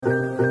Welcome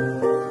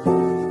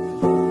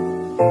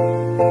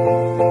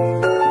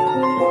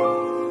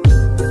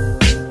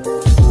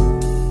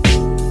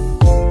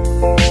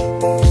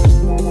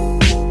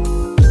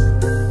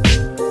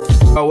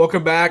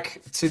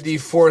back to the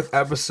 4th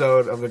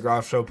episode of the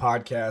Groff Show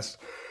podcast.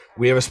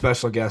 We have a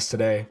special guest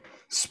today.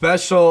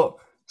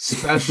 Special.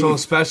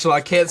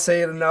 I can't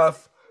say it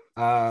enough.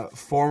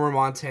 Former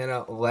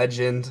Montana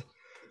legend,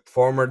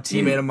 former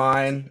teammate of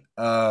mine,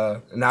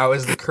 now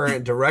is the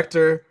current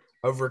director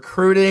of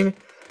recruiting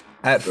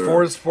at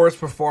Ford Sports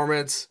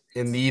Performance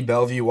in the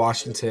Bellevue,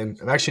 Washington.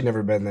 I've actually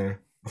never been there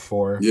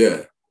before.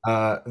 Yeah.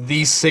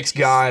 The six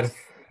God,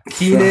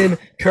 Keenan,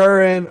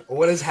 Curran.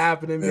 What is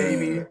happening,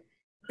 baby?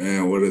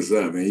 Man, what is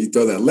up, man? You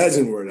throw that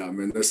legend word out,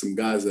 man. There's some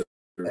guys that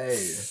are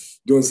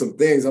doing some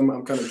things. I'm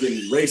kind of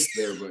getting erased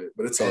there,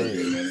 but it's all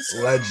good, man. It's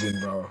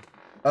legend,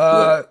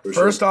 bro.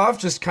 First off,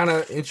 just kind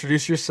of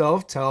introduce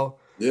yourself. Tell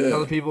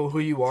the people who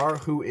you are.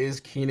 Who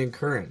is Keenan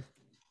Curran?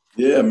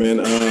 Yeah, man.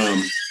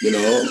 I'm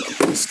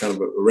just kind of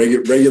a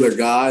regular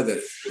guy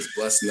that was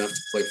blessed enough to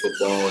play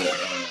football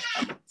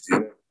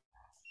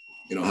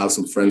and have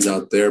some friends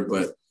out there.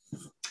 But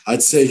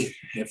I'd say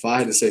if I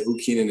had to say who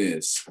Keenan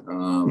is,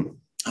 I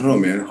don't know,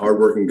 man.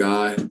 Hardworking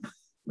guy,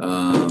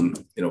 fun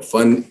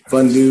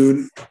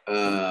dude.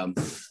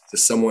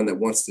 Just someone that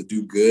wants to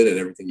do good at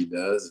everything he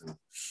does.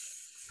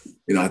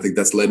 And, I think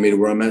that's led me to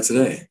where I'm at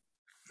today.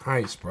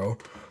 Nice, bro.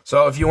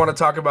 So if you want to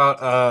talk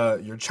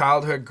about your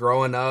childhood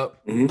growing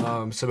up,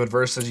 some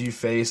adversities you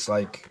faced,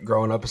 like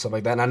growing up and stuff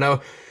like that. And I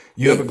know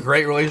you have a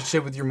great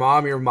relationship with your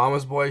mom. You're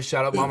mama's boy.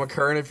 Shout out Mama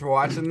Curran if you're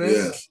watching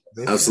this.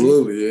 Yeah,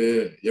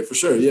 absolutely. Yeah, for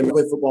sure. Yeah, I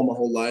played football my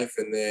whole life.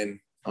 And then,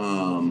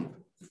 I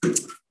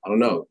don't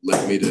know,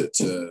 led me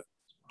to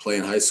play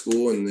in high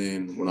school. And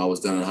then when I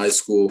was done in high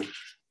school,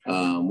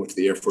 went to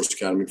the Air Force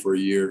Academy for a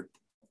year.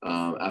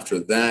 After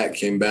that,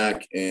 came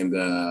back and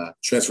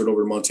transferred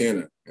over to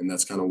Montana. And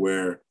that's kind of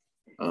where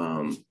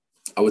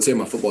I would say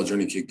my football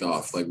journey kicked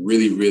off, like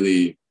really,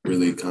 really,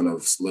 really kind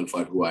of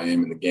solidified who I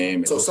am in the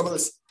game. So some of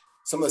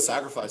the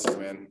sacrifices,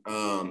 man,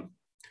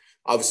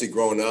 obviously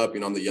growing up,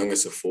 I'm the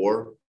youngest of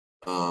four.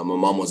 My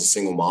mom was a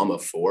single mom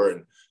of four,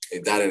 and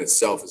that in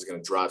itself is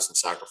going to drive some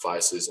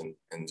sacrifices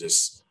and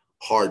just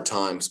hard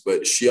times.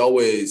 But she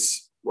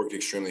always worked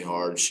extremely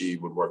hard. She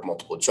would work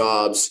multiple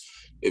jobs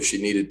if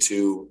she needed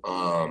to.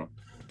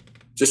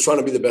 Just trying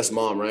to be the best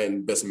mom, right,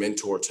 and best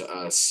mentor to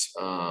us,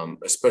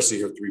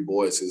 especially her three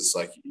boys. Because it's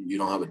like you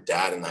don't have a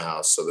dad in the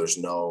house, so there's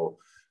no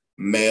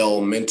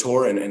male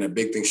mentor. And a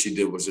big thing she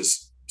did was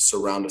just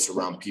surround us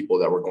around people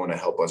that were going to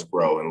help us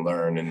grow and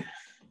learn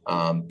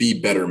and be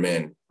better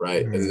men,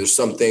 right? And there's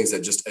some things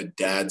that just a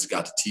dad's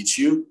got to teach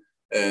you.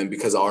 And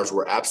because ours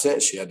were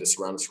absent, she had to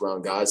surround us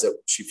around guys that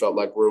she felt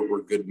like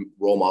were good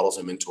role models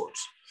and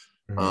mentors.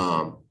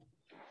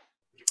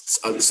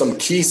 Some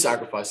key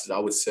sacrifices, I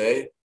would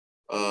say,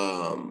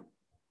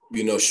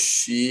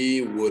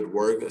 she would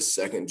work a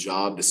second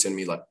job to send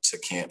me like to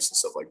camps and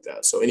stuff like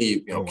that. So any,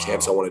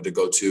 camps I wanted to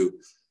go to,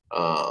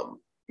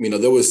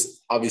 there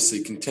was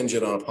obviously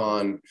contingent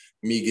upon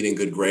me getting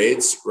good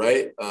grades,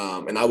 right?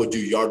 And I would do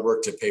yard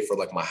work to pay for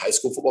like my high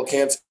school football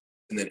camps.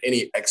 And then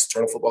any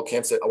external football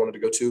camps that I wanted to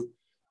go to,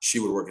 she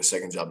would work a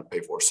second job to pay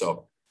for.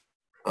 So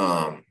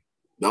that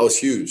was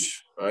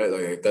huge, right?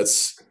 Like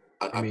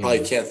I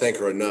probably can't thank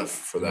her enough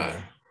for that.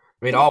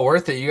 I mean, all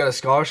worth it. You got a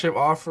scholarship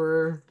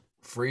offer,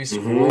 free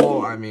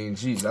school. I mean,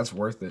 geez, that's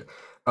worth it.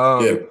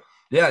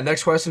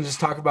 Next question, just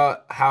talk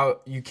about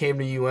how you came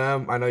to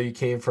UM. I know you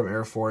came from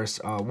Air Force.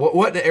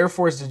 What Air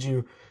Force did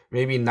you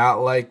maybe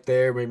not like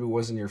there? Maybe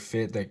wasn't your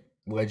fit that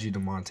led you to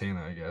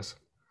Montana, I guess.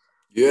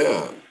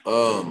 Yeah.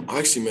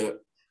 Actually, man,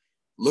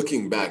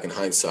 looking back in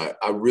hindsight,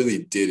 I really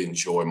did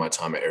enjoy my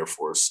time at Air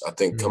Force. I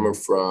think coming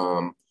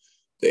from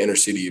the inner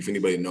city, if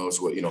anybody knows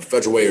what,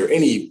 Federal Way or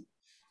any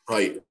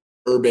probably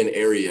urban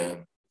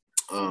area,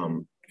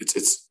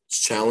 it's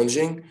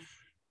challenging.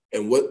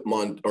 And what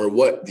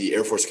the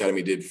Air Force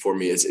Academy did for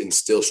me is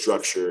instill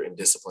structure and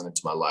discipline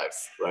into my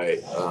life,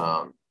 right?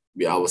 I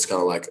was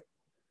kind of like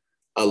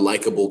a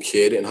likable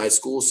kid in high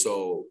school,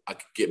 so I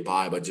could get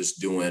by by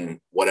just doing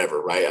whatever,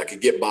 right? I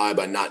could get by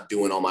not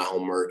doing all my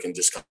homework and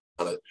just kind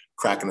of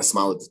cracking a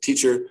smile at the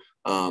teacher.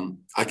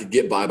 I could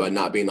get by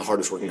not being the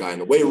hardest working guy in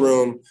the weight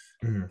room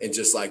and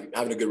just like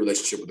having a good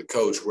relationship with the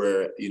coach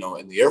where,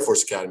 in the Air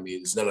Force Academy,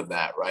 there's none of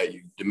that, right?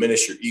 You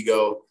diminish your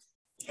ego.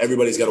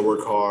 Everybody's got to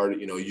work hard.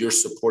 You're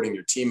supporting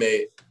your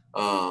teammate.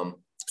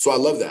 So I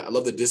love that. I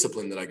love the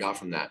discipline that I got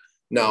from that.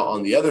 Now,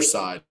 on the other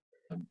side,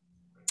 and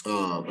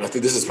I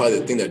think this is probably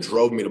the thing that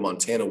drove me to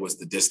Montana was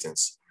the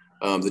distance.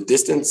 The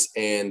distance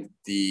and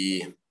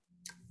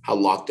how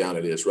locked down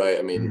it is, right?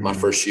 I mean, my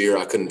first year,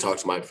 I couldn't talk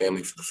to my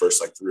family for the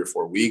first like 3 or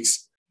 4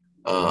 weeks.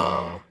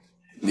 So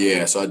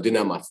I didn't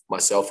have my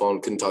cell phone,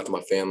 couldn't talk to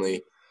my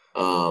family.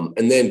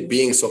 And then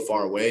being so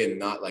far away and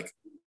not like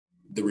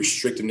the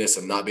restrictiveness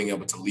of not being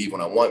able to leave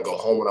when I want, go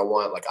home when I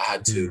want. Like I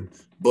had to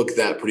book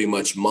that pretty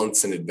much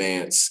months in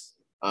advance.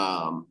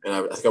 And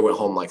I think I went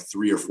home like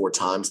 3 or 4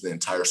 times the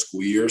entire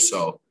school year.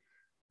 So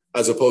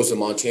as opposed to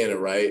Montana,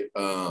 right?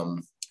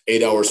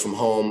 8 hours from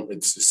home.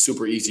 It's a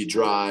super easy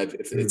drive.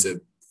 If it's a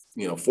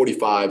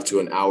 45 to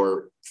an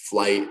hour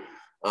flight.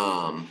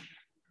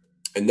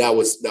 And that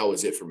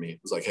was it for me. It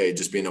was like, hey,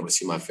 just being able to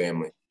see my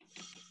family.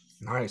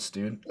 Nice,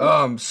 dude.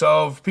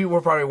 So people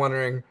were probably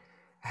wondering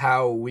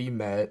how we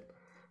met.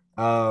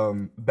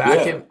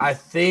 Back in, I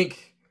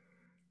think,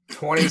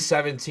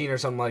 2017 or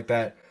something like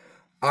that.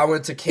 I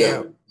went to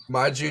camp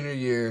my junior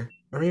year,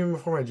 or even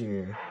before my junior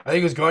year. I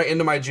think it was going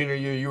into my junior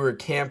year. You were a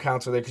camp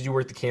counselor there because you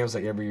worked the camps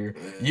like every year.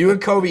 You and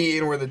Kobe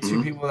Eaton were the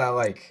two people that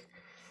like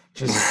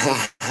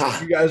just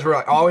you guys were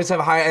like always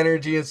have high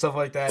energy and stuff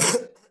like that.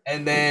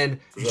 And then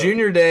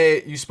junior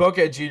day, you spoke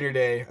at junior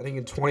day, I think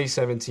in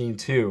 2017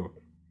 too.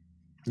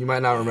 You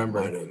might not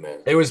remember.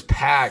 It was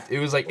packed. It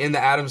was like in the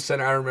Adams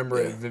Center. I remember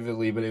it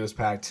vividly, but it was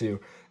packed too.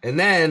 And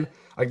then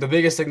like the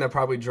biggest thing that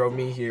probably drove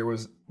me here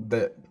was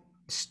the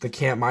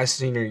camp my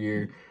senior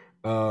year.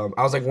 I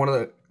was like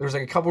there was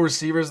like a couple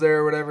receivers there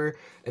or whatever.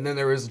 And then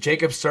there was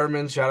Jacob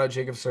Sermon. Shout out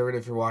Jacob Sermon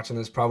if you're watching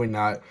this, probably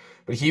not.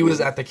 But he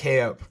was at the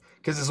camp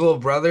because his little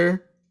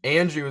brother,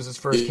 Andrew, was his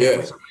first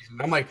camp for some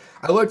reason. I'm like,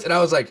 I looked and I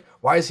was like,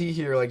 why is he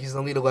here? Like he's the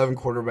Elite 11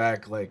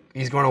 quarterback. Like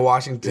he's going to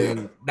Washington.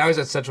 Yeah. Now he's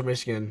at Central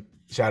Michigan.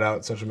 Shout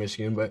out Central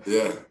Michigan. But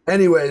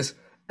anyways,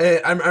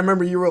 and I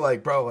remember you were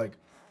like, bro,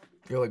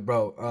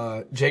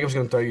 Jacob's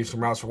going to throw you some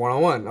routes for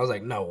one-on-one. I was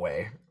like, no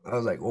way. I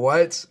was like,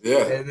 what?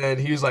 Yeah. And then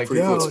he was like,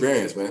 pretty cool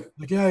experience, man.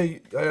 Like,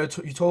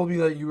 you told me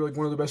that you were like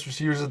one of the best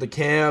receivers at the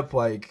camp.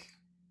 Like,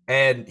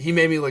 and he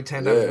made me look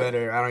 10 times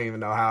better. I don't even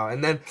know how.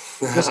 And then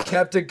just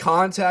kept in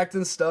contact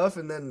and stuff.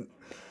 And then,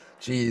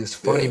 geez,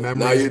 funny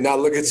memories. Now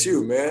look at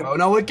you, man. Oh,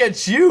 now look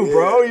at you,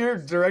 bro. You're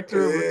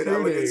director of recruiting. Now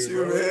look at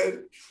you,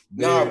 man.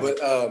 No, but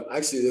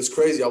actually, it was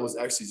crazy. I was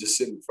actually just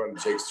sitting in front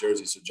of Jake's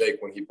jersey. So Jake,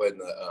 when he played in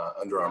the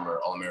Under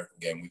Armour All-American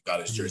game, we got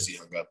his jersey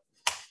hung up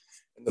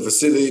in the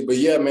facility. But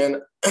yeah,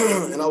 man,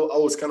 and I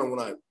was kind of,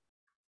 when I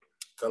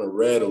kind of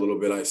read a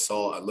little bit,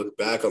 I looked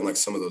back on like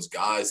some of those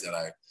guys that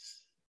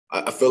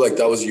I feel like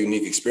that was a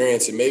unique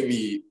experience. It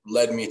maybe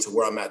led me to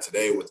where I'm at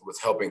today with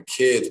helping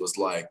kids was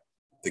like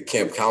the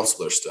camp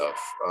counselor stuff.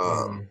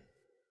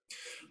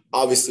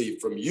 Obviously,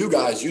 from you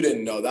guys, you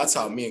didn't know. That's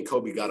how me and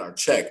Kobe got our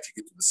check to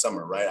get to the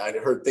summer, right? I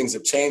heard things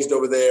have changed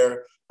over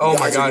there. Oh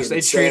my gosh,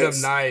 they treat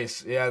them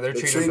nice. Yeah, they're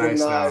treating them nice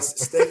now.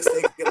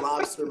 Steak and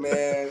lobster,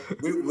 man.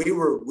 We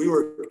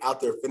were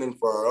out there fending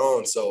for our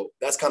own, so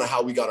that's kind of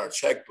how we got our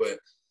check. But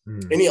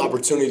any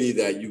opportunity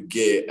that you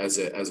get as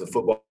a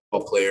football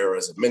player or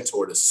as a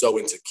mentor to sow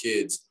into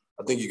kids,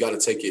 I think you got to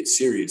take it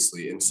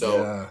seriously. And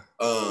so,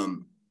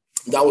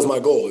 that was my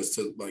goal, is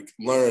to like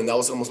learn. That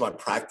was almost my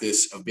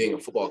practice of being a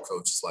football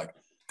coach. It's like,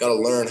 got to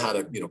learn how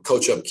to,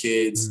 coach up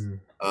kids,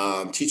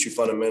 teach you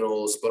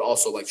fundamentals, but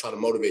also like try to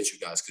motivate you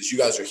guys. Cause you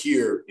guys are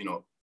here,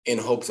 in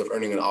hopes of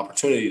earning an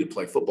opportunity to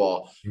play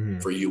football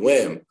for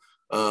UM.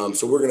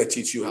 So we're going to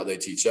teach you how they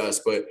teach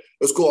us, but it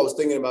was cool. I was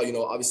thinking about,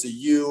 obviously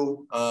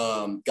you,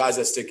 guys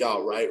that stick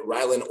out, right?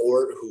 Rylan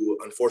Ort, who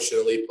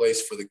unfortunately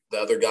plays for the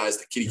other guys,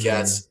 the Kitty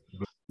Cats.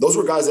 Those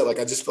were guys that like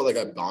I just felt like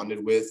I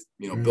bonded with,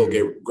 built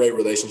great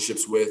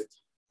relationships with.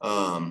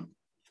 And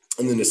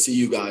then to see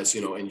you guys,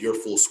 in your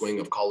full swing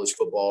of college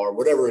football or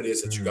whatever it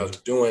is that you guys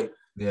are doing,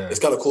 it's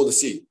kind of cool to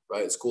see,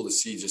 right? It's cool to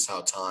see just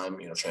how time,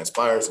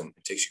 transpires and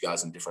it takes you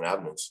guys in different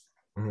avenues.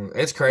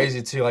 It's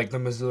crazy too, like the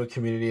Missoula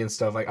community and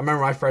stuff. Like I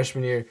remember my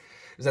freshman year, it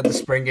was at the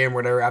spring game or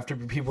whatever. After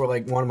people were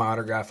like wanting my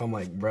autograph, I'm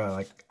like, bro,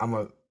 like I'm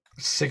a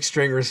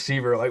 6-string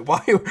receiver. Like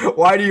why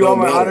do you want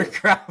my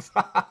autograph?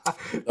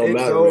 Don't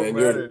matter,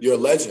 man. You're a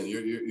legend.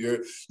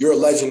 You're a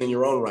legend in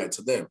your own right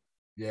to them.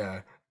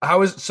 Yeah.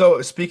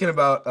 Speaking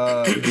about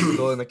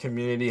Missoula in the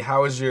community,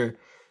 how was your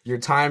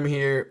time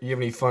here? You have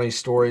any funny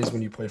stories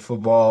when you play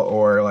football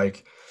or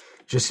like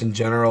just in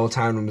general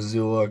time in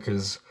Missoula?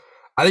 Because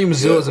I think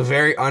Missoula is a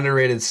very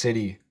underrated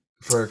city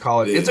for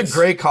college. It's a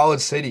great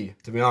college city,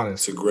 to be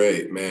honest. It's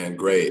great. Man.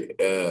 Man.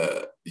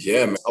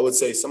 I would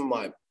say some of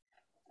my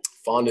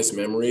fondest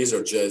memories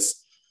are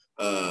just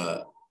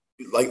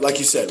like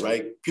you said,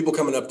 right? People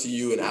coming up to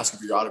you and asking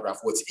for your autograph.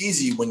 What's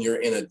easy when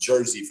you're in a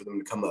jersey for them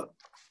to come up.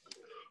 I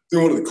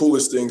think one of the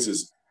coolest things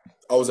is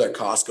I was at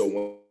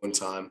Costco one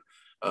time,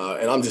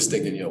 and I'm just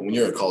thinking, when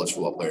you're a college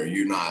football player,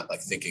 you're not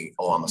like thinking,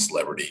 oh, I'm a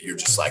celebrity. You're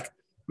just like,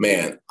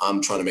 man,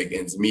 I'm trying to make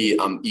ends meet.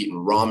 I'm eating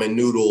ramen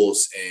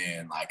noodles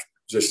and like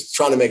just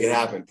trying to make it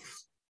happen.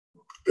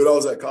 And I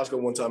was at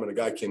Costco one time and a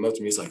guy came up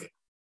to me. He's like,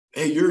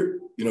 hey, you're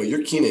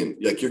Keenan,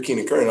 like you're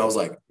Keenan Curran. I was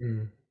like,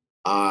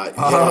 like,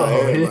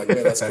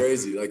 man, that's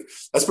crazy. Like,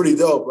 that's pretty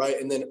dope. Right.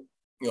 And then,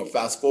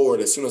 fast forward,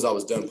 as soon as I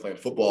was done playing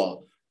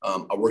football,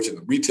 I worked in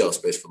the retail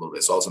space for a little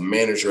bit. So I was a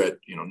manager at,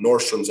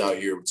 Nordstrom's out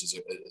here, which is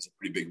a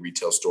pretty big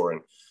retail store.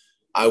 And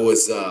I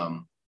was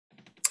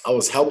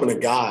helping a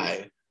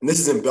guy, and this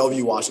is in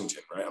Bellevue,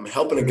 Washington, right? I'm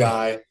helping a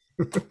guy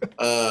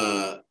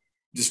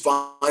just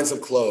find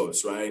some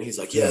clothes, right? And he's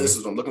like, yeah, this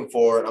is what I'm looking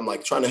for. And I'm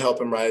like trying to help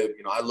him, right?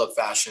 I love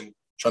fashion,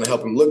 trying to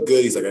help him look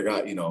good. He's like, I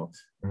got,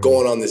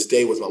 going on this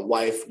date with my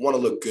wife, want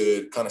to look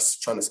good, kind of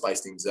trying to spice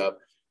things up.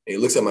 And he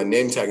looks at my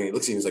name tag and he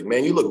looks at me, he's like,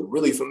 man, you look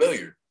really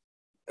familiar.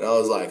 And I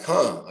was like,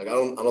 huh, like, I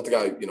don't think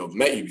I,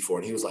 met you before.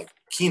 And he was like,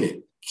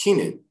 Keenan.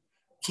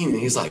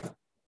 He's like,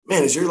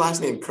 man, is your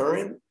last name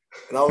Curran?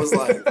 And I was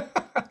like,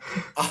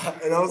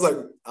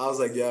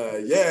 yeah,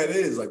 it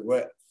is. Like,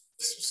 what?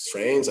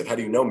 Strange. Like, how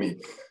do you know me?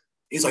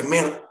 He's like,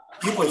 man,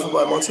 you play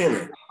football at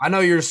Montana. I know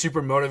you're a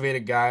super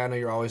motivated guy. I know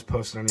you're always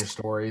posting on your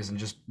stories and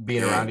just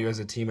being around you as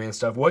a teammate and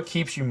stuff. What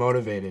keeps you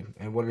motivated?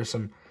 And what are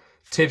some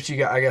tips you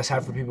got, I guess,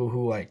 have for people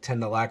who like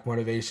tend to lack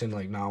motivation?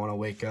 Like, now I want to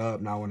wake up.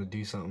 Now I want to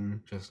do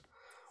something. Just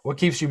what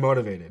keeps you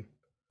motivated?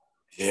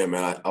 Yeah,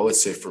 man, I would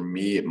say for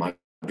me, it might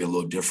be a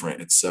little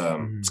different. It's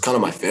Mm-hmm. it's kind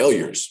of my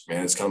failures,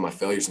 man. It's kind of my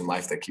failures in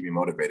life that keep me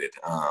motivated.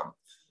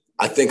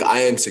 I think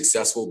I am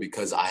successful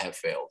because I have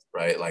failed,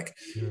 right? Like,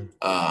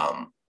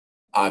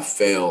 I've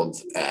failed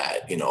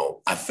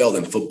I failed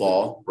in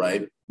football,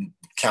 right?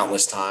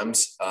 Countless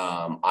times.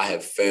 I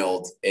have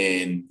failed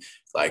in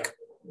like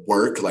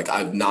work. Like,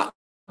 I've not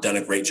done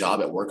a great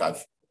job at work.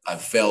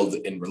 I've failed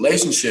in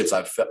relationships.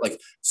 I've felt like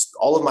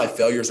all of my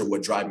failures are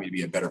what drive me to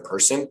be a better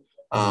person.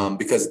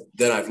 Because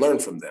then I've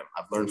learned from them.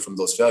 I've learned from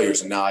those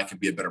failures, and now I can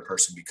be a better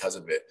person because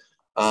of it.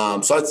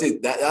 So I'd say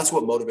that's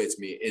what motivates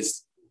me,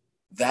 is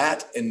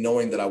that, and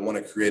knowing that I want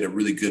to create a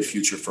really good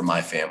future for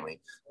my family.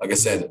 Like I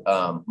said,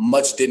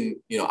 much didn't,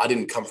 I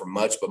didn't come from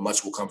much, but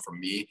much will come from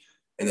me,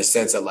 in the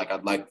sense that, like,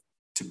 I'd like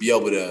to be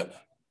able to,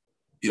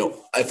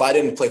 if I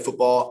didn't play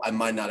football, I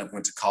might not have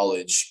went to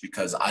college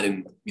because I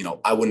didn't,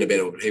 I wouldn't have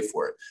been able to pay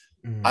for it.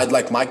 I'd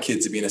like my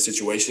kids to be in a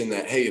situation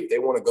that, hey, if they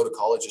want to go to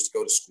college, just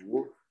go to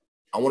school,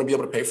 I want to be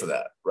able to pay for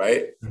that,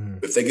 right?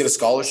 If they get a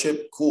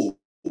scholarship, cool.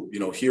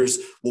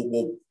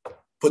 We'll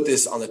put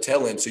this on the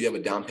tail end so you have a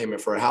down payment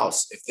for a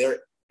house. If they're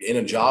in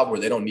a job where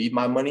they don't need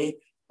my money,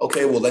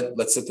 okay, well,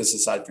 let's set this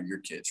aside for your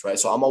kids, right?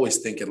 So I'm always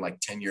thinking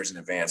like 10 years in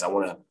advance. I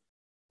want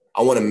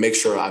to make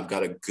sure I've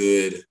got a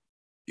good,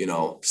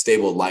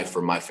 stable life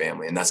for my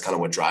family, and that's kind of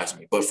what drives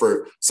me. But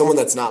for someone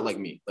that's not like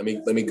me, let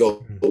me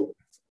go.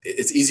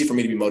 It's easy for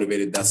me to be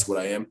motivated. That's what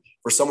I am.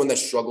 For someone that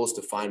struggles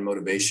to find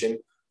motivation,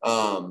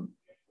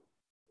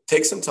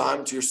 take some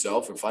time to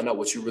yourself and find out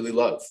what you really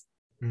love.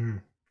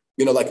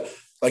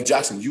 Like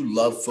Jackson, you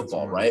love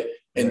football, right?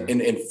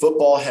 And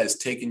football has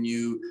taken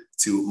you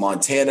to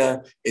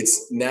Montana.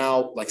 It's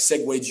now like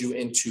segued you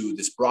into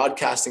this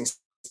broadcasting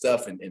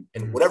stuff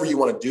and whatever you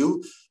want to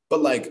do. But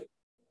like,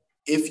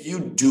 if you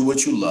do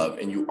what you love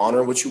and you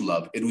honor what you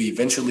love, it will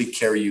eventually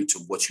carry you to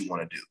what you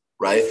want to do,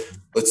 right?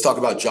 Let's talk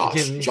about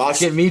Josh.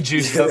 Get me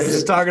juiced up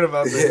just talking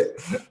about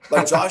this.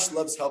 Like, Josh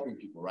loves helping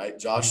people, right?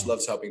 Josh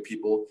loves helping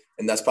people.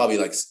 And that's probably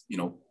like,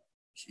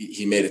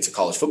 he made it to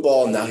college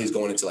football, and now he's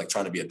going into like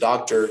trying to be a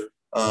doctor.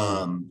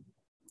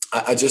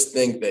 I just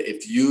think that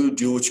if you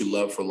do what you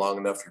love for long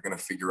enough, you're going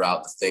to figure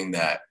out the thing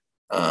that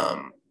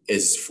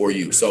is for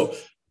you. So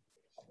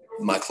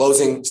my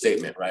closing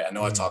statement, right? I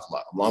know I talk a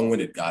lot. I'm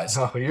long-winded, guys.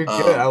 Oh, you're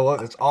good. I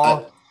love it. It's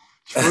all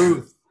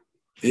truth.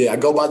 Yeah, I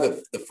go by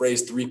the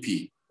phrase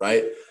 3P,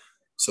 right?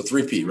 So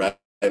 3P,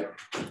 right?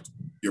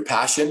 Your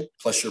passion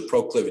plus your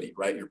proclivity,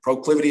 right? Your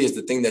proclivity is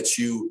the thing that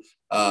you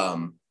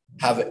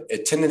have a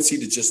tendency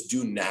to just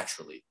do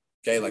naturally.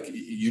 Okay. Like,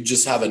 you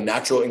just have a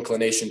natural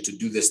inclination to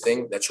do this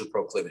thing. That's your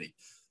proclivity.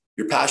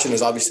 Your passion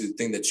is obviously the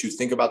thing that you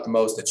think about the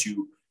most, that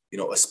you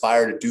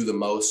aspire to do the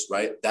most,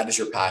 right? That is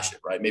your passion,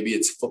 right? Maybe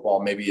it's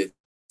football, maybe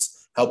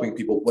it's helping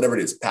people, whatever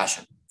it is,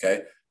 passion.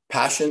 Okay.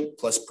 Passion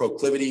plus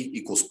proclivity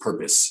equals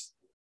purpose,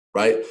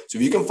 right? So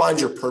if you can find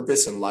your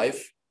purpose in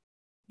life,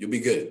 you'll be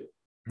good,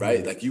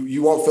 right? Like,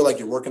 you won't feel like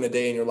you're working a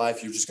day in your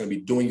life. You're just going to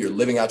be you're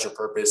living out your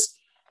purpose.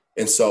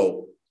 And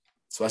so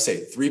I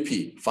say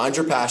 3P, find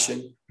your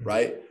passion,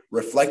 right?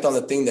 Reflect on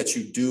the thing that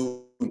you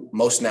do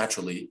most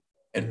naturally,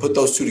 and put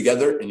those two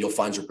together, and you'll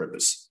find your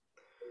purpose.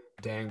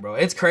 Dang, bro.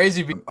 It's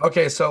crazy.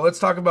 Okay, so let's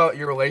talk about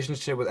your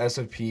relationship with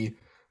SFP,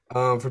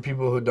 for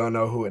people who don't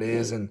know who it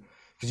is, and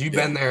because you've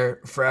been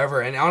there forever.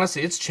 And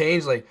honestly, it's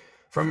changed. Like,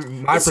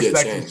 from my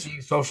perspective,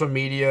 seeing social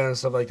media and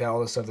stuff like that,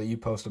 all the stuff that you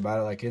post about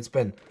it, like, it's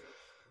been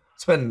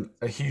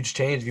a huge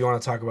change. If you want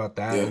to talk about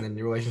that, and then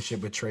your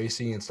relationship with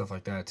Tracy and stuff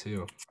like that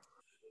too.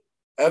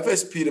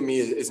 FSP to me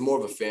is more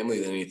of a family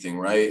than anything,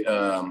 right?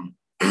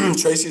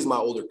 Tracy is my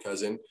older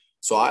cousin.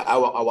 So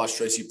I watched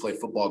Tracy play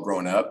football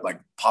growing up, like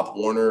Pop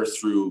Warner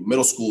through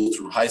middle school,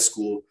 through high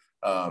school.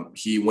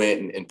 He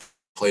went and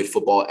played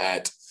football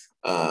at,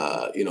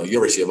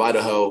 University of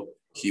Idaho.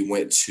 He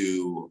went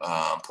to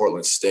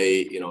Portland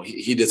State.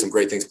 He did some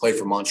great things, played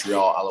for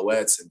Montreal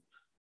Alouettes. And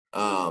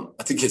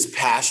I think his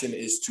passion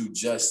is to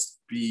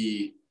just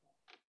be,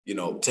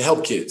 to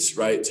help kids,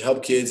 right? To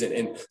help kids.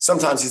 And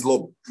sometimes he's a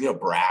little,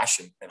 brash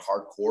and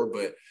hardcore,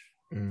 but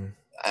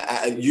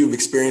you've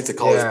experienced a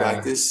college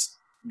practice.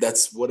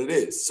 That's what it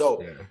is.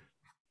 So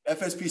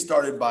FSP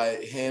started by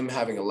him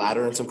having a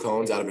ladder and some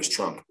cones out of his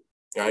trunk,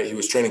 right? He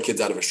was training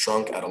kids out of his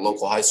trunk at a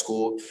local high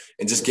school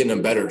and just getting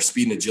them better,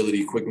 speed and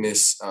agility,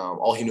 quickness,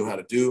 all he knew how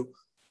to do.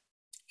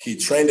 He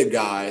trained a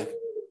guy.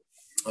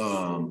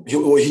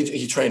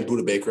 He trained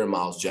Buda Baker and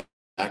Miles Jack,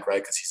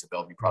 right? Because he's a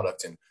Bellevue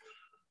product, and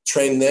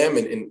trained them.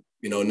 And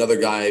another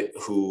guy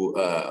who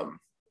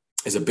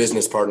is a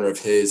business partner of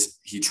his,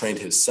 he trained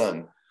his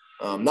son.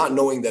 not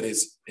knowing that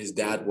his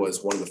dad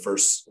was one of the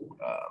first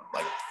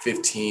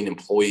 15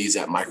 employees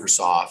at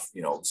Microsoft,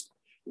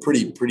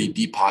 pretty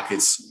deep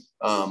pockets.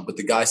 But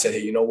the guy said,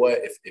 hey, you know what?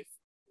 If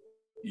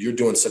you're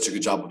doing such a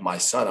good job with my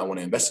son, I want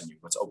to invest in you.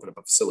 Let's open up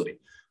a facility.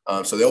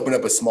 So they opened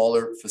up a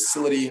smaller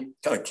facility,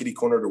 kind of kitty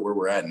corner to where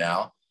we're at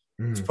now.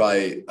 It's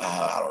probably,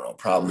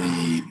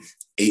 probably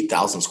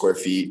 8,000 square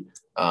feet.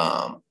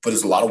 But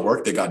there's a lot of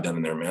work that got done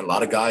in there, man. A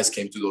lot of guys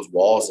came through those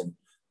walls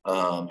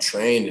and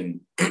trained and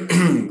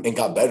and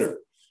got better.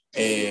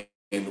 And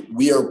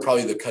we are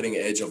probably the cutting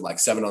edge of like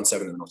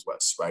 7-on-7 in the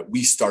Northwest, right?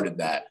 We started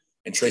that.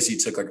 And Tracy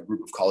took like a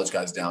group of college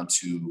guys down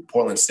to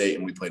Portland State,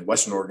 and we played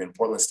Western Oregon,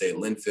 Portland State,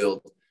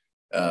 Linfield,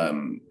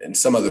 and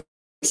some other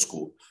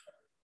school.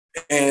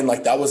 And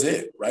like, that was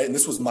it, right? And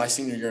this was my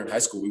senior year in high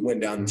school. We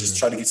went down and just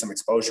tried to get some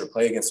exposure,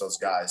 play against those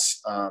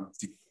guys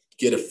to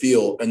get a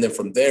feel. And then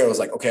from there, I was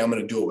like, okay, I'm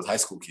going to do it with high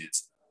school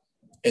kids.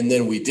 And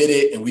then we did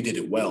it, and we did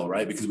it well,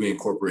 right? Because we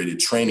incorporated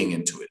training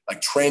into it,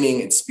 like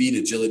training and speed,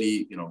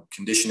 agility,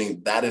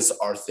 conditioning. That is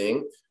our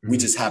thing. We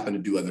just happen to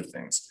do other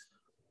things.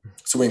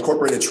 So we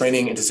incorporated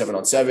training into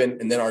 7-on-7,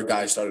 and then our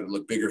guys started to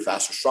look bigger,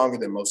 faster, stronger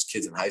than most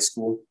kids in high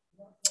school.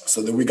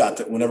 So then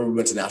whenever we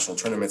went to national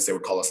tournaments, they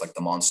would call us like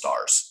the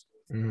Monstars.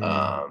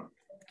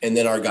 And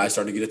then our guys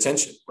started to get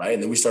attention, right?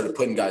 And then we started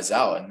putting guys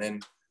out, and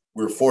then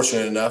we were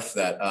fortunate enough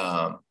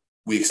that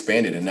we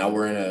expanded, and now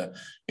we're in a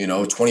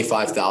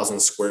 25,000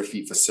 square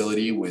feet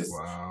facility with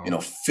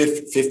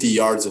 50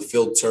 yards of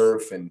field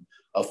turf and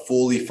a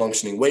fully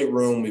functioning weight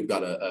room. We've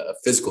got a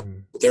physical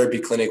therapy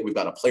clinic. We've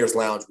got a players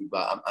lounge.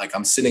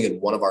 I'm sitting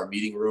in one of our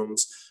meeting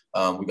rooms.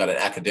 We've got an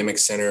academic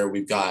center.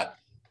 We've got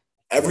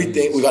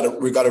everything.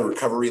 We've got a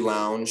recovery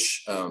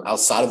lounge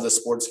outside of the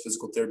sports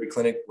physical therapy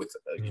clinic with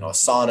a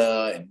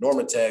sauna and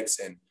Normatex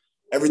and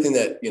everything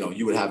that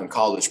you would have in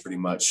college pretty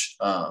much.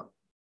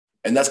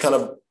 And that's kind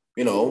of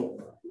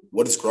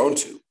what it's grown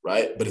to,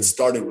 right? But it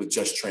started with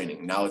just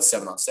training. Now it's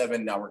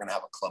 7-on-7. Now we're going to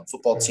have a club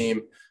football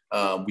team.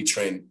 We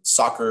train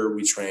soccer.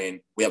 We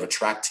have a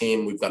track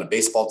team. We've got a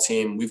baseball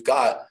team. We've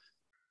got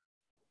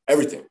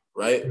everything,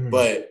 right?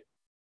 But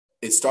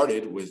it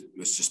started with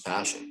just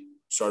passion.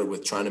 Started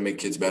with trying to make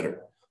kids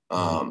better.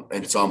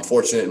 And so I'm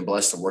fortunate and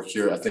blessed to work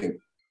here. I think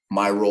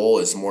my role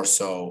is more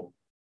so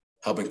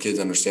helping kids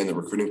understand the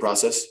recruiting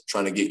process,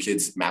 trying to get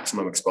kids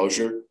maximum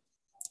exposure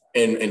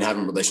and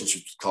having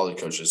relationships with college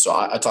coaches. So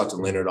I talk to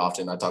Leonard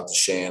often. I talk to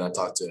Shan. I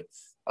talk to,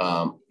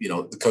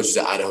 the coaches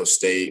at Idaho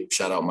State.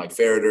 Shout out Mike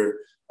Farrader.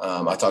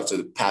 I talk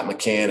to Pat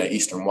McCann at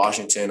Eastern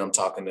Washington. I'm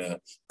talking to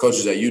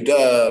coaches at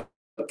UW,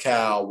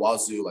 Cal,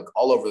 Wazoo, like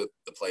all over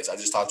the place. I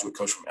just talked to a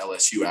coach from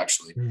LSU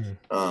actually.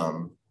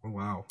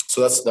 Wow.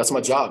 So that's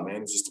my job,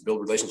 man, is just to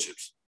build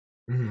relationships.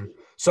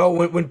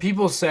 So when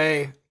people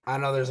say, I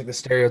know there's like the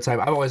stereotype,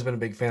 I've always been a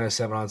big fan of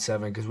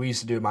 7-on-7 because we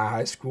used to do it at my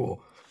high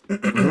school.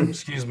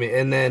 Excuse me.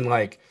 And then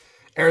like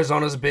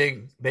Arizona's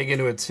big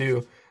into it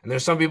too. And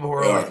there's some people who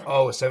are like,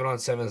 oh,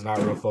 7-on-7 is not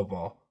real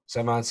football.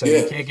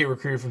 7-on-7, you can't get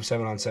recruited from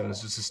 7-on-7.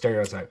 It's just a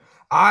stereotype.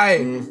 I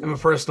am a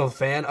personal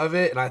fan of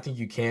it, and I think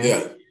you can.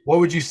 Yeah. What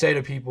would you say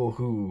to people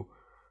who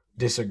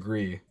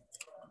disagree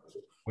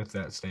with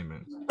that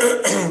statement?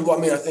 Well, I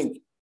mean, I think,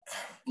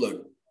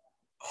 look,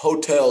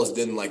 hotels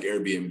didn't like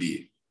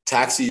Airbnb.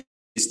 Taxis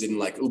didn't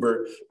like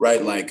Uber,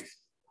 right? Like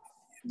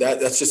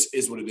that's just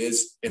is what it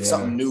is. If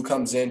something new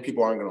comes in,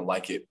 people aren't going to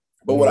like it.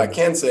 But what I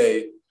can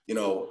say,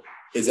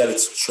 is that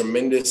it's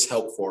tremendous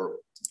help for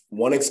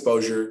one,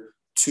 exposure,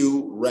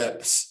 two,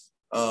 reps.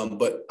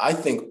 But I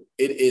think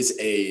it is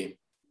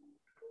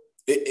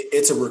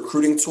it's a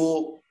recruiting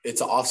tool.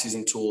 It's an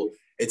off-season tool.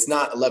 It's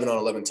not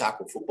 11-on-11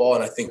 tackle football,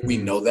 and I think we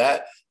know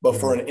that. But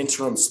for an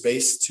interim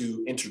space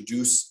to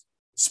introduce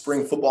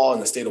spring football in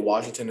the state of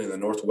Washington and the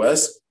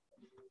Northwest,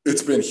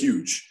 it's been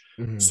huge.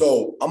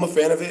 So I'm a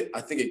fan of it.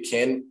 I think it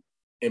can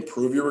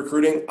improve your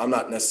recruiting. I'm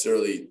not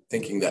necessarily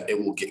thinking that it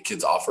will get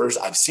kids offers.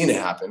 I've seen it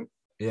happen.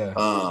 Yeah.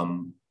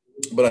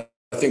 But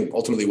I think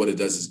ultimately what it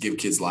does is give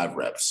kids live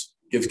reps.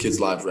 And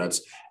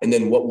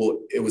then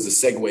it was a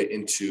segue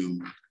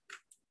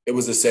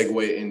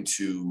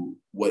into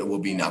what will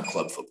be now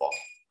club football.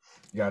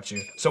 Got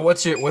you. So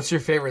what's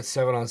your favorite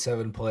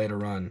 7-on-7 play to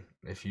run?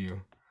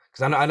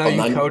 Because I know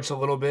you coach a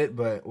little bit,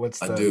 but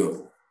I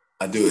do.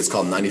 It's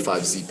called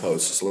 95 Z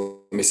post.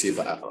 So let me see if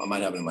I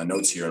might have it in my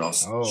notes here, and I'll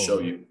show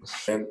you.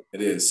 And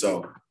it is. So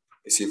let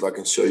me see if I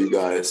can show you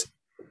guys.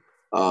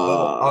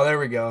 There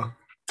we go.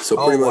 So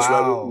pretty much,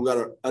 right, we got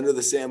our under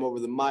the Sam over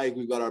the mic.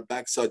 We've got our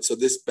backside. So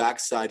this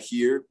backside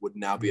here would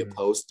now be a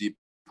post, deep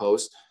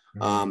post.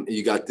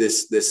 You got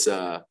this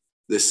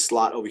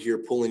slot over here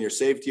pulling your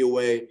safety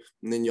away,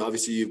 and then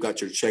you've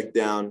got your check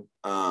down.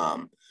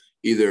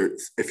 Either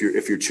if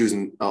you're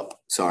choosing,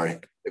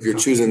 if you're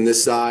choosing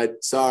this side,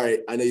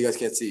 I know you guys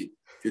can't see.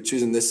 If you're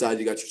choosing this side,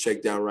 you got your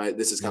check down right.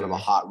 This is kind of a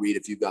hot read.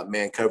 If you've got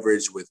man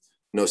coverage with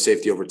no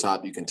safety over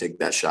top, you can take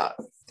that shot.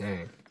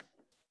 Dang.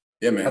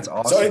 Yeah, man. That's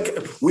awesome.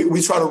 So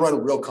we try to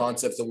run real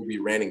concepts that will be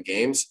ran in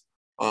games,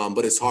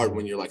 but it's hard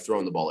when you're like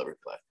throwing the ball every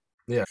play.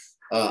 Yeah.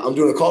 I'm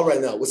doing a call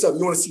right now. What's up?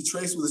 You want to see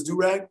Trace with his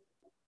do-rag?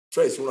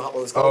 Trace, you want to hop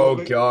on this call? Oh,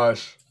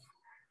 gosh.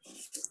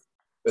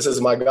 This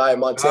is my guy in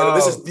Montana.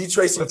 This is D.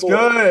 Tracy That's Ford.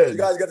 good. So you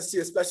guys got to see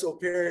a special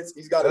appearance.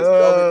 He's got his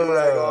velvet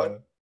rag on.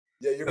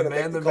 Yeah, you're the gonna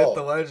man, make the myth, call.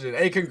 the legend.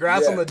 Hey,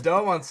 congrats on the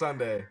dub on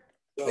Sunday.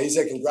 And he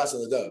said, "Congrats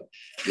on the dub."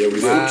 Yeah,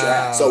 we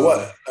Wow. did. So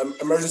what?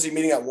 Emergency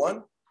meeting at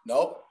 1?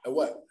 No, at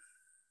what?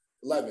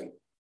 11.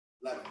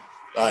 All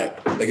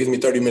right, that gives me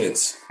 30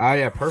 minutes. Oh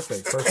yeah,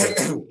 perfect.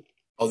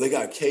 Oh, they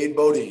got Cade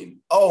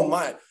Bodine. Oh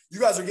my, you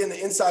guys are getting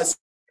the inside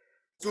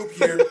scoop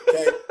here.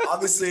 Okay,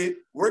 obviously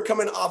we're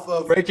coming off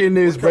of breaking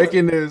news.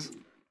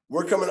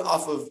 We're coming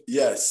off of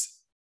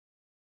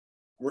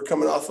We're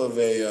coming off of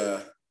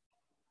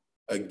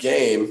a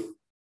game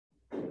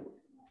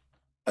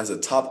as a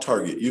top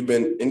target. You've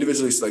been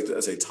individually selected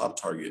as a top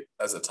target.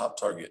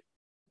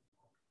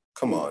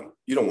 Come on,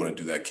 you don't want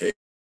to do that, Cade.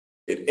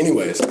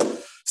 Anyways,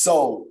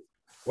 so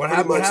what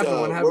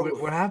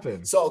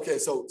happened? So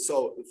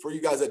for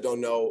you guys that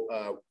don't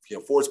know,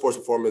 Ford Sports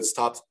Performance,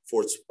 top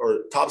sports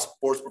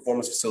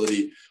performance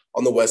facility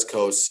on the West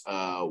Coast.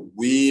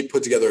 We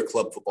put together a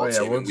club football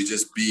team. And we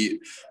just beat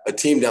a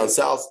team down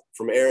south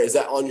from Air. Is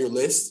that on your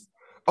list?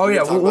 Oh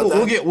yeah,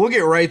 we'll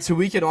get right to.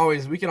 We can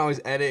always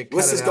edit.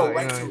 Let's just go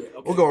right to it.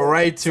 Okay, we'll go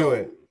right to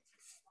it.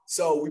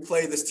 So we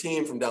played this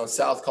team from down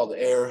south called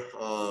the Air.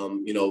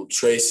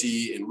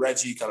 Tracy and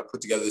Reggie kind of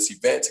put together this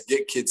event to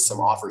get kids some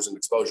offers and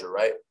exposure,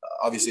 right?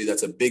 Obviously,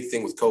 that's a big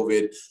thing with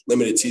COVID,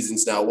 limited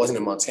seasons now. It wasn't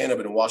in Montana,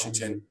 but in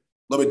Washington, a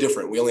little bit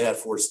different. We only had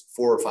four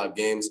or five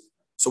games.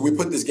 So we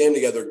put this game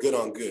together good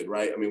on good,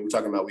 right? I mean, we're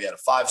talking about we had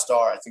a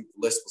 5-star. I think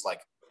the list was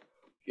like,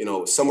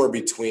 somewhere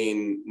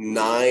between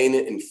 9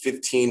 and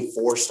 15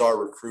 4-star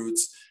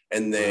recruits,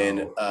 and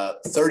then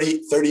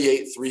 38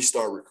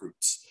 3-star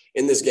recruits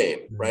in this game,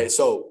 right?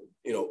 So,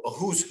 a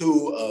who's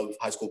who of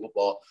high school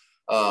football.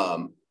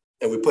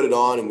 And we put it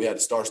on, and we had a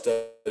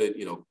star-studded,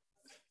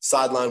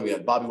 sideline. We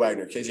had Bobby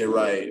Wagner, KJ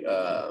Wright,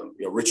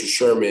 Richard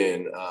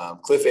Sherman,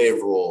 Cliff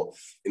Averill,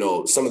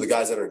 some of the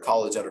guys that are in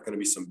college that are going to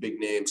be some big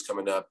names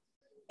coming up.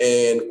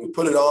 And we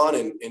put it on,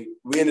 and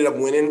we ended up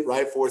winning,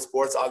 right? Ford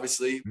Sports,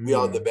 obviously. We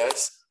are the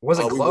best. Was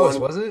it close,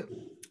 was it?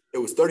 It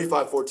was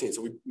 35-14.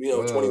 So we,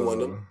 21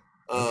 them.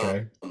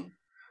 Okay.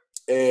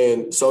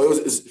 And so it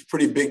was a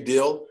pretty big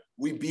deal.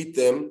 We beat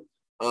them.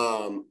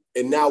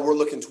 And now we're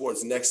looking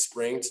towards next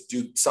spring to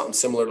do something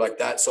similar like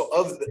that. So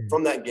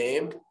from that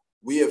game,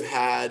 we have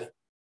had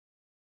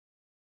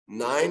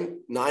nine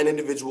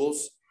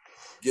individuals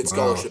get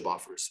scholarship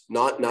offers.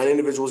 Not 9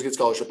 individuals get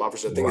scholarship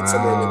offers. I think it's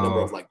somewhere in the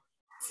number of like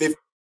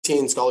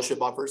 15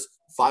 scholarship offers.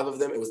 5 of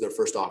them, it was their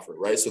first offer,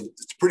 right? So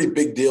it's a pretty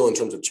big deal in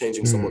terms of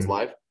changing someone's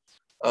life.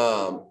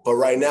 But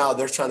right now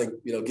they're trying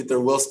to, get their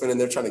wheel spinning.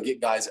 They're trying to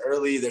get guys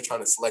early. They're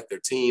trying to select their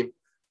team.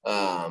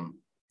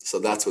 So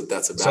that's what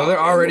that's about. So they're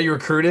already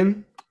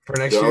recruiting for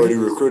next year? They're already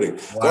recruiting.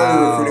 Wow. They're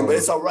already recruiting, but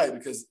it's all right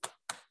because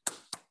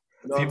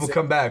people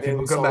come back.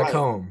 People come back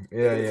home.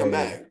 Yeah,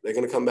 They're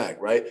going to come back,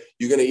 right?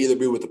 You're going to either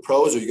be with the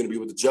pros or you're going to be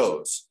with the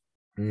Joes.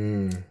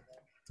 Did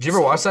you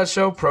ever watch that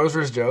show, Pros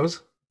vs.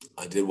 Joes?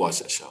 I did watch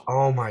that show.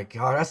 Oh my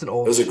God, that's an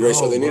old show. It was a great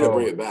show. They need to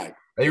bring it back.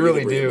 They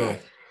really do.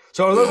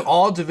 So are those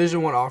all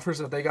Division I offers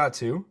that they got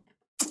too?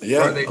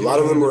 Yeah, a lot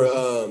of them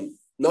were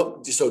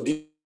nope. So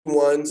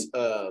D1s,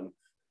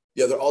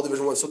 they're all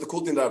Division I. So the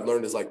cool thing that I've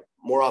learned is like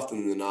more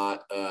often than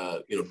not,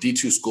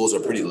 D2 schools are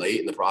pretty late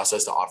in the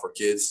process to offer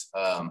kids.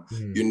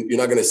 You're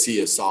not going to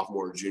see a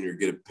sophomore or junior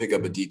pick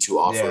up a D2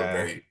 offer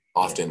very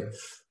often.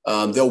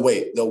 They'll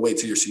wait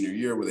till your senior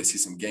year where they see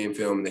some game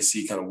film and they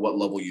see kind of what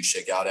level you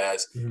shake out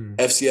as.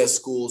 FCS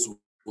schools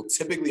will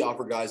typically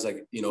offer guys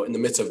like, in the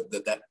midst of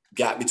that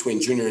gap between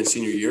junior and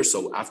senior year.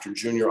 So after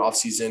junior off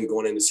season,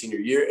 going into senior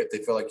year, if they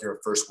feel like you're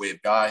a first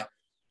wave guy,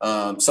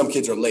 some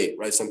kids are late,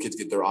 right? Some kids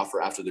get their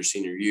offer after their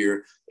senior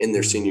year, in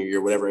their senior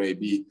year, whatever it may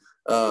be.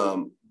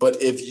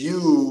 But if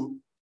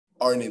you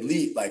are an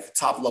elite, like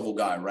top level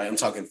guy, right? I'm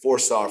talking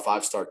 4-star,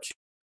 5-star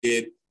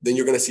kid, then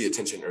you're going to see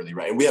attention early,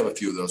 right? And we have a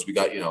few of those. We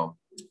got,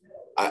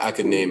 I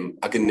could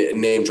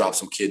name drop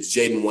some kids.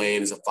 Jaden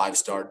Wayne is a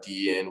 5-star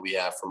DN we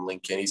have from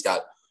Lincoln. He's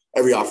got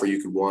every offer you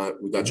could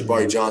want. We've got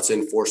Jabari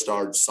Johnson,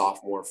 4-star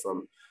sophomore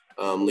from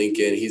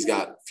Lincoln. He's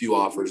got a few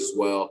offers as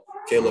well.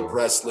 Caleb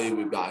Presley.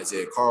 We've got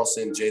Isaiah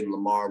Carlson, Jaden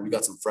Lamar. We've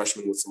got some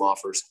freshmen with some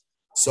offers.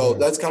 So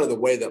that's kind of the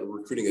way that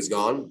recruiting has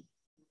gone.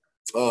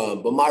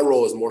 But my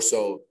role is more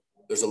so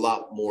there's a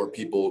lot more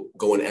people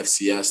going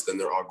FCS than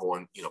there are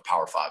going,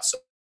 Power 5. So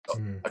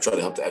I try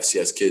to help the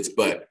FCS kids,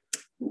 but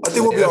I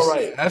think we'll be all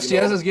right.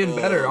 FCS is getting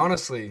better,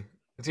 honestly.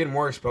 It's getting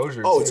more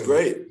exposure. Oh, it's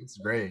great. It's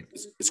great.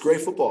 It's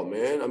great football,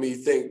 man. I mean, you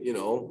think,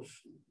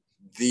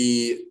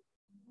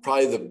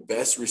 probably the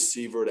best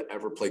receiver to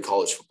ever play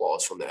college football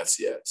is from the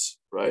FCS,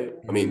 right?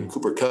 I mean,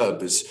 Cooper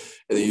Kupp is,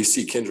 and then you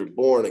see Kendrick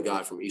Bourne, a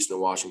guy from Eastern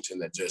Washington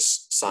that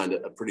just signed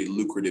a pretty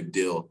lucrative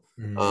deal.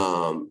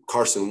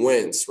 Carson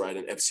Wentz, right,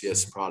 an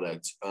FCS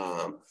product.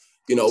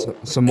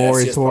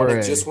 Samori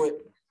Toure just went.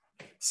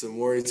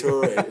 Samori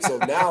Toure. So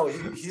now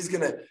he's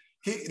gonna.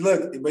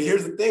 But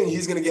here's the thing: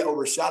 he's gonna get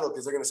overshadowed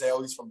because they're gonna say,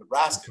 "Oh, he's from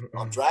Nebraska."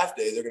 On draft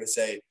day, they're gonna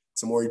say,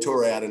 Samori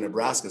Toure out of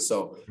Nebraska.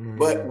 So,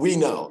 but we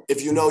know.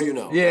 If you know, you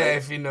know. Yeah, right?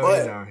 if you know,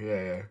 but, you know.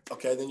 Yeah.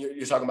 Okay, then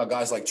you're talking about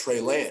guys like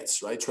Trey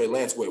Lance, right? Trey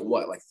Lance, wait,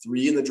 what? Like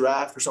 3 in the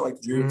draft or something,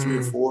 like three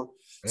or 4?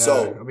 Yeah,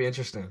 so it'll be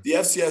interesting. The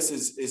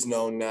FCS is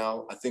known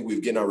now. I think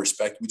we've gotten our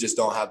respect. We just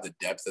don't have the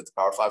depth that the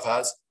Power 5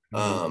 has.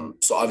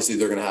 So obviously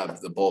they're going to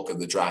have the bulk of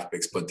the draft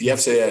picks. But the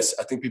FCS,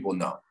 I think people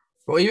know.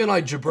 Well, even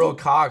like Jabril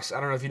Cox,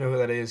 I don't know if you know who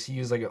that is. He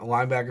was like a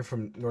linebacker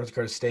from North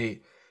Dakota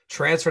State.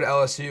 Transferred to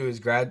LSU his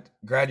grad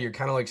year,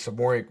 kind of like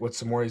Samori, what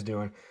Samori's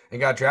doing, and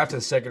got drafted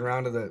the second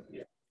round to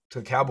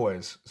the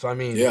Cowboys. So I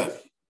mean,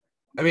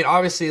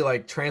 obviously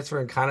like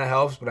transferring kind of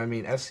helps, but I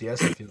mean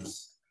FCS, I feel like,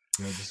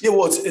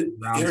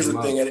 here's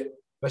the thing at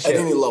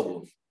any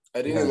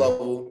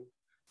level,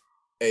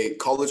 a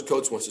college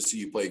coach wants to see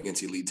you play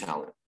against elite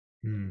talent.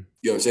 You know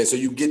what I'm saying? So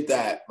you get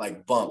that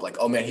like bump, like,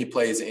 oh man, he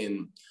plays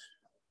in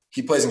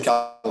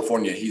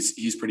California.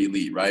 He's pretty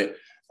elite, right?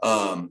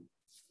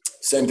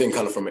 Same thing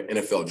kind of from an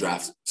NFL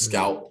draft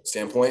scout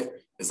standpoint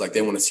is like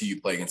they want to see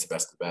you play against the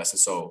best of the best. And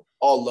so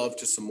all love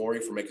to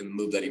Samori for making the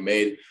move that he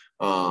made.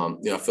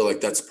 I feel like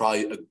that's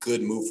probably a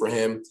good move for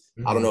him.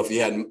 I don't know if he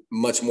had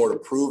much more to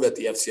prove at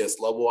the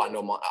FCS level. I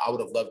know I would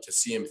have loved to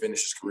see him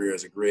finish his career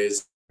as a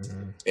Grizz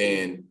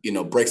and,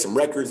 break some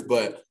records.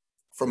 But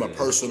from a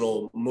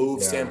personal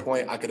move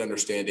standpoint, I could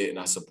understand it and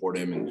I support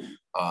him. And,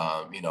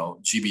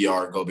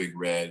 GBR, Go Big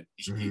Red.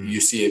 You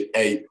see it.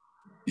 Hey,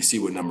 you see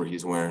what number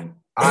he's wearing.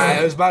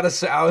 I was about to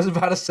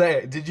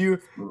say. Did you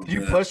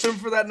push him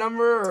for that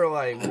number or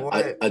like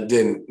what? I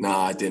didn't. No,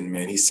 I didn't,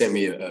 man. He sent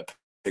me a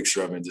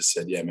picture of it and just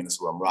said, "Yeah, man, this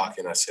is what I'm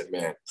rocking." I said,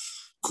 "Man,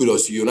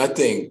 kudos to you." And I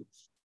think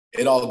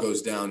it all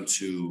goes down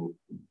to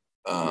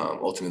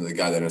ultimately the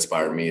guy that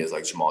inspired me is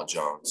like Jamal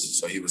Jones.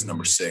 So he was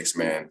number 6,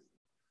 man.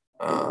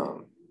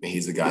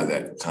 He's the guy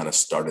that kind of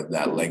started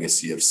that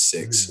legacy of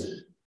 6,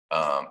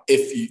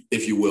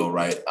 if you will,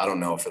 right? I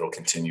don't know if it'll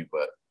continue,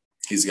 but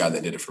he's the guy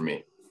that did it for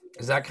me.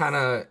 Is that kind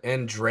of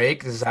and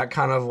Drake? Does that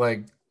kind of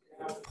like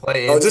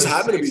play into it just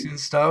happened to be and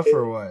stuff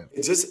or what?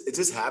 It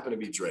just happened to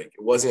be Drake.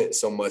 It wasn't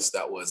so much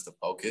that was the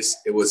focus.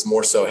 It was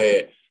more so,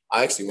 hey,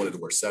 I actually wanted to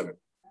wear 7,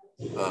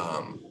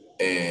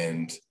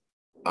 and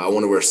I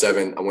want to wear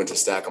 7. I went to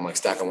Stack. I'm like,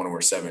 Stack, I want to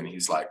wear 7.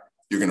 He's like,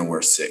 you're gonna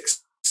wear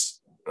 6,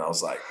 and I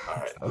was like, all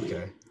right,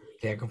 okay,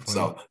 can't complain.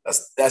 So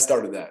that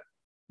started that.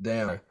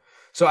 Damn.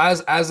 So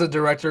as the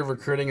director of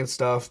recruiting and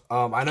stuff,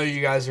 I know you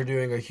guys are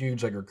doing a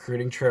huge like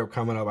recruiting trip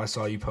coming up. I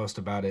saw you post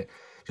about it.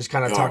 Just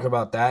kind of talk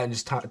about that and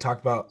just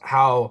talk about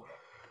how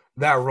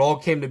that role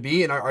came to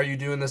be. And are you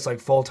doing this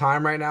like full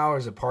time right now, or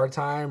is it part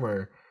time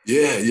or?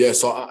 Yeah.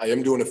 So I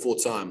am doing it full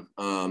time.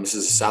 This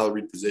is a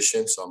salaried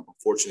position, so I'm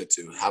fortunate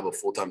to have a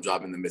full time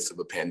job in the midst of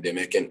a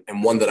pandemic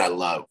and one that I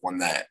love, one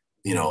that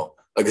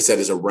like I said,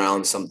 is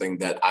around something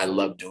that I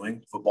love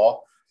doing,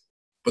 football.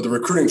 But the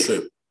recruiting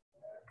trip.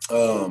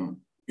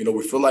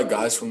 We feel like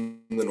guys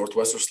from the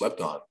Northwest are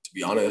slept on, to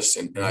be honest.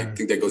 And I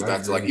think that goes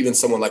back to like even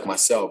someone like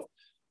myself.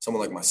 I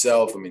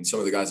mean, some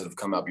of the guys that have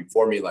come out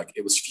before me, like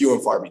it was few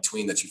and far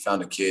between that you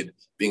found a kid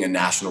being a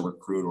national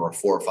recruit or a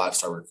 4- or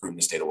 5-star recruit in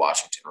the state of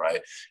Washington,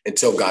 right?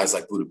 Until guys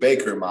like Buda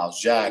Baker, Miles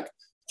Jack,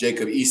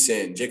 Jacob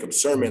Eason, Jacob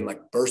Sermon,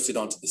 like bursted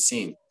onto the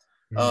scene.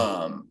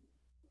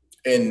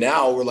 And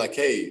now we're like,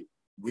 hey,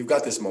 we've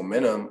got this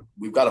momentum.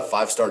 We've got a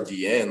 5-star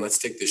DN. Let's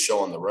take this show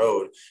on the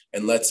road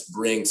and let's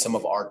bring some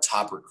of our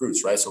top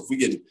recruits, right? So if we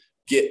could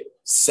get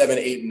 7,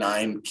 8,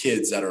 9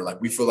 kids that are like,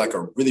 we feel like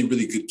are really,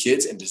 really good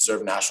kids and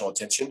deserve national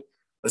attention,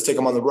 let's take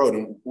them on the road.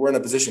 And we're in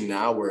a position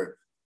now where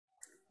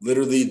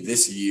literally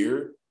this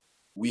year,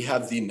 we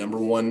have the number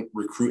 1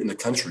 recruit in the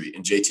country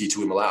in JT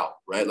Tuimalau,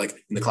 right? Like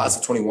in the class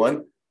of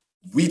 21,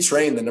 we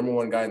trained the number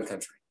 1 guy in the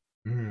country.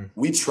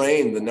 We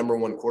trained the number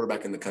 1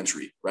 quarterback in the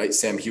country, right?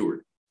 Sam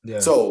Heward. Yeah.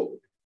 So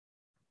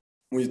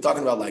when you're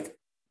talking about like,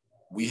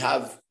 we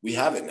have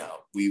it now.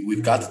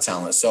 We've got the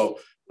talent. So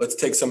let's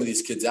take some of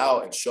these kids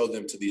out and show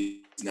them to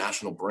these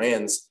national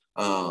brands.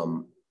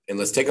 And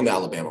let's take them to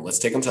Alabama. Let's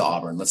take them to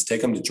Auburn. Let's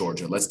take them to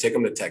Georgia. Let's take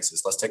them to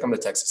Texas. Let's take them to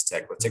Texas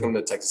Tech. Let's take them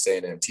to Texas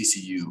A&M,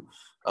 TCU.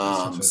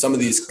 Some of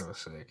these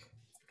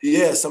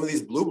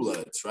blue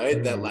bloods,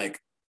 right? That like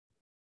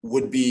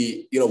would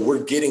be,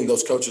 we're getting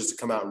those coaches to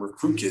come out and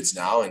recruit kids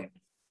now. And you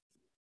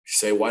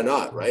say, why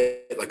not,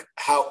 right? Like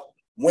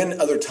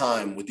when other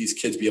time would these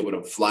kids be able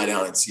to fly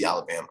down and see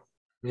Alabama?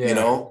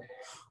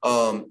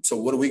 So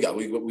what do we got?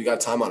 We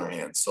got time on our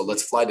hands. So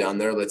let's fly down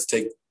there. Let's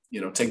take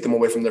them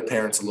away from their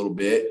parents a little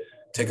bit,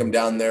 take them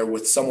down there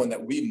with someone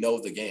that we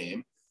know the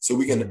game so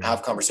we can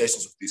have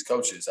conversations with these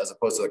coaches as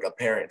opposed to like a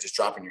parent just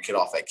dropping your kid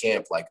off at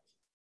camp. Like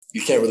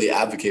you can't really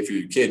advocate for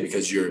your kid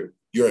because you're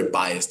a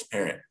biased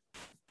parent.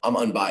 I'm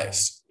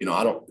unbiased.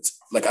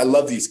 I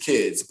love these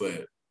kids,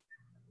 but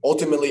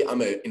ultimately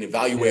I'm an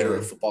evaluator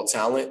of football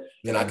talent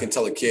and I can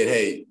tell a kid,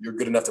 hey, you're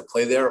good enough to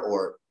play there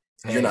or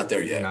you're not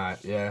there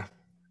yet. Yep.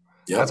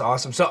 That's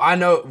awesome. So I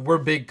know we're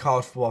big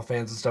college football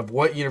fans and stuff.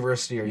 What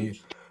university are you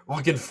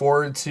looking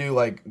forward to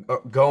like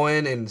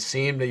going and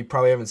seeing that you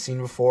probably haven't seen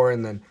before?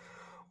 And then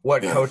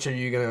what coach are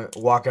you gonna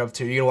walk up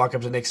to? Are you gonna walk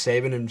up to Nick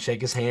Saban and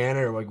shake his hand,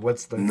 or like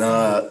what's the?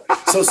 Nah.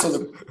 So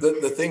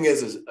the thing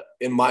is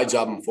in my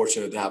job, I'm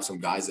fortunate to have some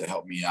guys that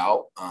help me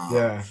out.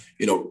 Yeah.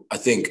 I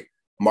think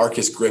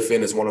Marcus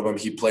Griffin is one of them.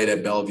 He played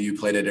at Bellevue,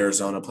 played at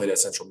Arizona, played at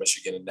Central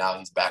Michigan, and now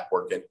he's back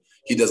working.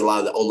 He does a lot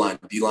of the O-line,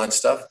 D-line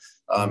stuff.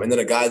 And then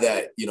a guy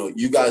that,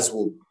 you guys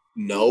will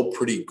know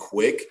pretty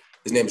quick,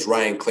 his name's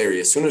Ryan Clary.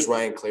 As soon as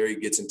Ryan Clary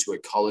gets into a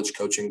college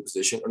coaching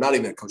position, or not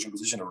even a coaching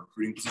position, a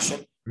recruiting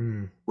position,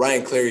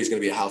 Ryan Clary is going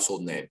to be a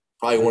household name.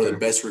 Probably one of the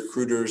best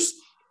recruiters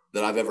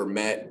that I've ever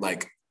met.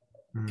 Like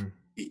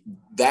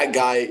that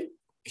guy,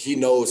 he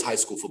knows high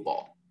school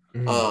football.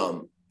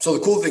 So the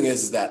cool thing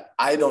is that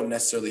I don't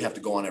necessarily have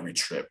to go on every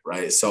trip,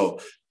 right? So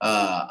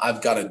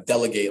I've got to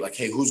delegate, like,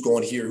 hey, who's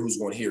going here, who's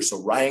going here?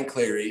 So Ryan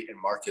Clary and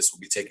Marcus will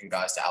be taking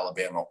guys to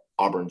Alabama,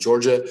 Auburn,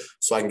 Georgia,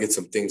 so I can get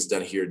some things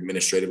done here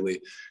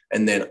administratively.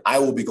 And then I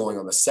will be going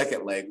on the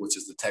second leg, which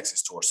is the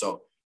Texas tour.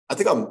 So I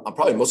think I'm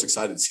probably most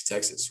excited to see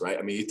Texas, right?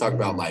 I mean, you talk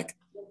about like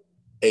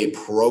a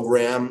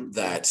program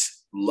that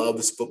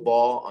loves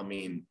football. I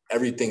mean,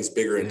 everything's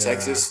bigger in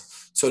Texas.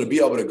 So to be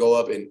able to go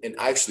up and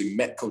I actually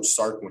met Coach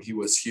Sark when he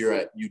was here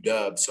at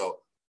UW. So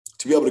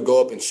to be able to go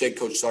up and shake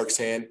Coach Sark's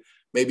hand,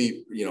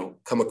 maybe,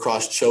 come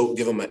across, choke,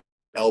 give him an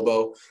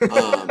elbow.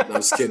 No, I'm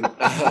just kidding.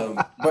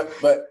 But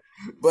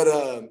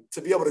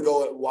to be able to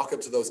go and walk up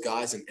to those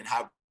guys and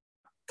have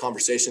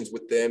conversations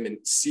with them and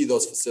see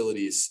those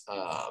facilities,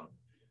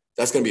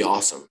 that's going to be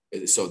awesome.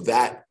 So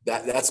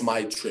that's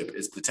my trip,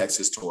 is the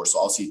Texas tour. So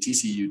I'll see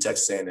TCU,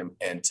 Texas A&M,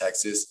 and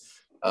Texas.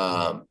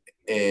 I'm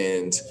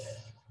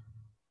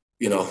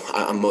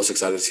most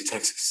excited to see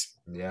Texas.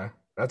 Yeah,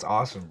 that's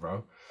awesome,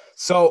 bro.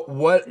 So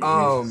what,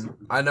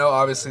 I know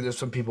obviously there's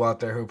some people out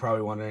there who are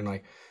probably wondering,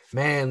 like,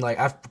 man, like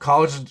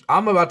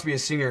I'm about to be a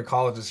senior in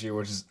college this year,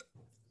 which is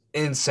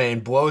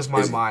insane, blows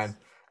my mind.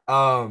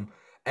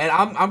 And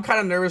I'm kind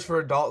of nervous for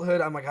adulthood.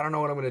 I'm like, I don't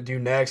know what I'm going to do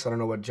next. I don't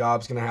know what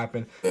job's going to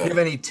happen. Do you have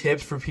any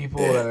tips for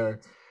people that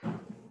are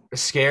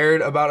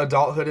scared about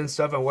adulthood and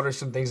stuff? And what are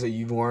some things that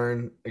you've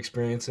learned,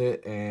 experience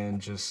it, and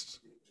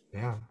just,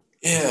 Yeah.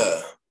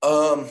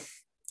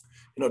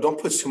 Don't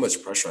put too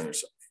much pressure on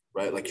yourself,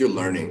 right? Like, you're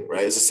learning,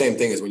 right? It's the same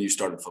thing as when you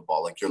started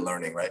football. Like, you're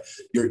learning, right?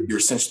 You're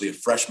essentially a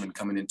freshman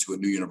coming into a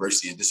new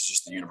university, and this is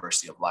just the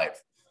university of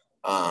life.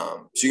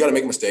 So you got to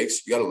make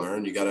mistakes. You got to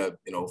learn. You got to,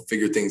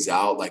 figure things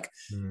out. Like,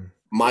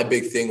 my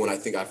big thing when I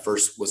think I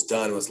first was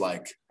done was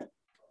like,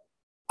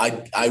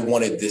 I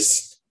wanted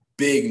this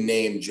big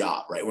name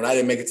job, right? When I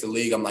didn't make it to the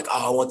league, I'm like,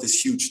 oh, I want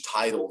this huge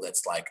title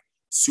that's like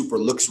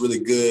looks really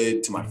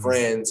good to my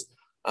friends,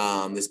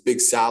 this big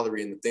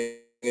salary. And the thing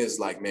is,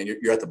 like, man,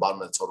 you're at the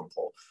bottom of the totem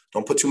pole.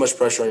 Don't put too much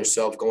pressure on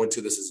yourself. Go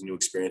into this as a new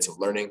experience of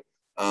learning.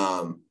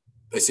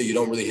 They say you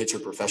don't really hit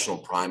your professional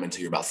prime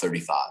until you're about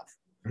 35.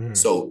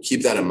 So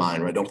keep that in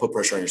mind, right? Don't put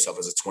pressure on yourself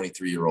as a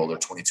 23-year-old or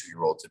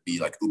 22-year-old to be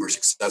like uber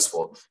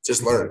successful.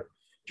 Just learn.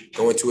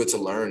 Go into it to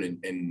learn,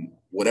 and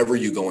whatever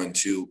you go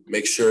into,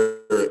 make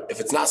sure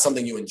if it's not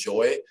something you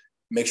enjoy,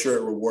 make sure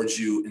it rewards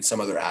you in some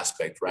other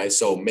aspect, right?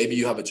 So maybe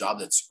you have a job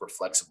that's super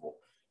flexible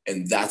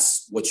and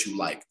that's what you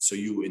like. So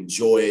you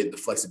enjoy the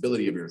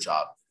flexibility of your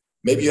job.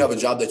 Maybe you have a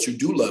job that you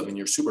do love and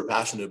you're super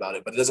passionate about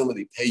it, but it doesn't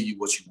really pay you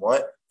what you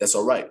want. That's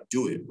all right.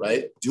 Do it,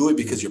 right? Do it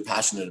because you're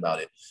passionate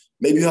about it.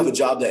 Maybe you have a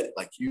job that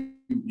like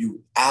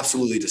you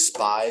absolutely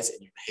despise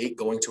and you hate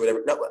going to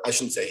it. No, I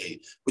shouldn't say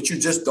hate, but you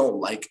just don't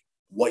like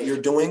what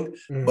you're doing,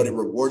 but it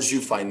rewards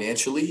you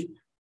financially.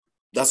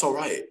 That's all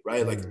right,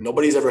 right? Like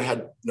nobody's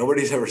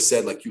ever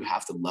said like you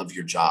have to love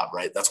your job,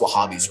 right? That's what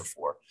hobbies are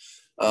for.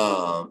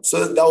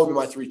 So that would be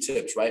my 3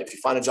 tips, right? If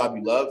you find a job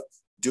you love,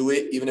 do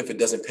it. Even if it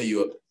doesn't pay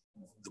you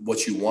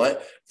what you want,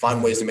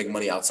 find ways to make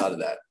money outside of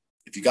that.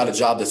 If you got a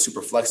job that's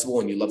super flexible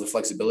and you love the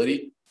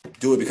flexibility,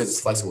 do it because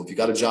it's flexible. If you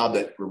got a job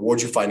that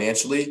rewards you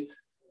financially,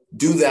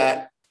 do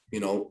that,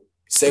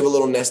 save a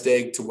little nest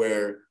egg to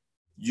where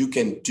you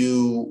can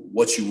do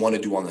what you want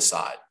to do on the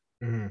side.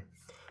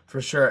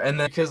 For sure. And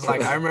then because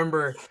like I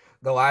remember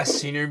the last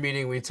senior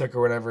meeting we took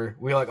or whatever,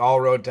 we like all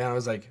wrote down, it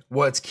was like,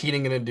 what's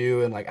Keenan gonna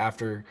do and like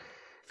after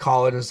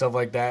college and stuff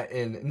like that.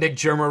 And Nick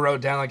Germer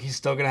wrote down like he's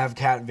still gonna have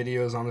cat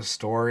videos on his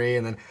story.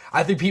 And then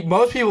I think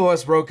most people of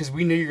us wrote because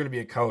we knew you're gonna be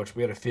a coach.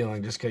 We had a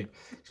feeling just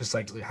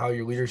like how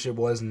your leadership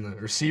was in the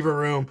receiver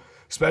room,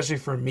 especially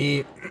for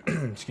me,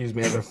 excuse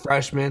me, as a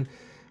freshman.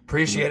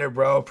 Appreciate it,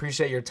 bro.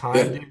 Appreciate your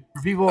time, dude.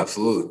 For people,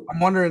 absolutely. I'm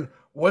wondering,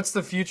 what's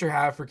the future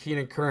have for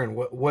Keenan Curran?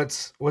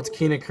 What's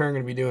Keenan Curran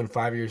gonna be doing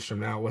 5 years from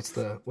now? What's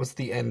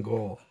the end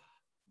goal?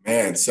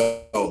 Man,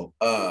 so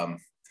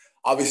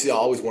obviously I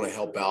always want to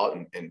help out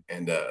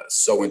and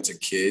sow into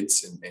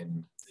kids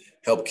and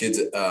help kids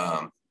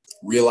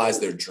realize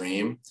their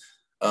dream.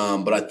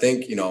 But I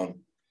think,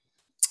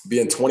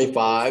 being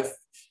 25,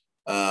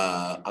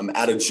 I'm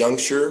at a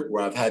juncture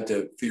where I've had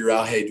to figure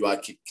out, hey, do I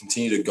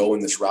continue to go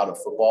in this route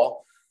of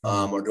football,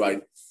 or do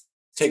I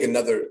take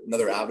another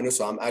avenue?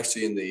 So I'm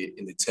actually in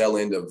the tail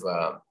end of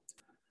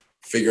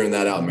figuring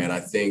that out, man. I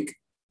think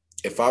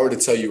if I were to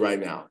tell you right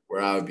now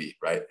where I would be,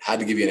 right, had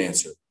to give you an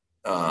answer.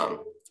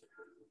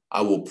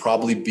 I will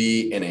probably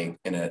be in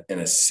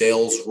a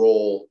sales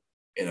role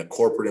in a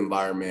corporate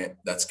environment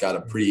that's got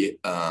a pretty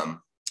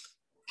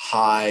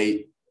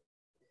high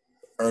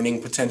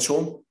earning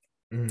potential.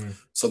 Mm-hmm.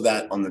 So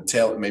that on the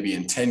tail, maybe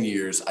in 10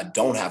 years, I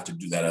don't have to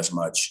do that as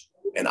much,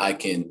 and I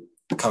can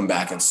come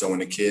back and sew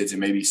into kids and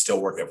maybe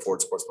still work at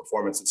Ford Sports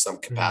Performance in some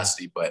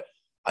capacity. Mm-hmm. But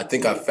I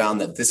think I've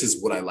found that this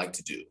is what I like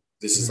to do.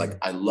 This is like,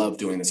 I love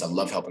doing this. I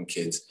love helping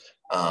kids.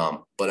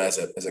 But as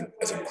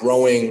a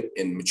growing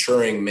and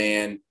maturing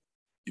man,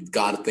 you've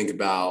got to think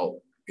about,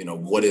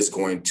 what is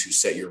going to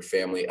set your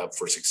family up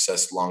for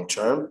success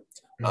long-term.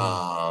 And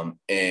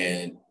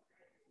at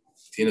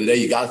the end of the day,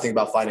 you got to think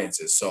about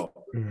finances. So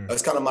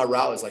that's kind of my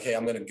route, is like, hey,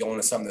 I'm going to go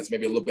into something that's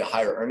maybe a little bit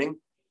higher earning.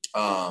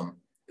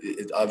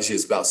 Obviously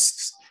it's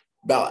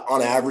about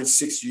on average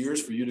 6 years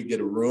for you to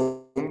get a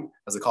room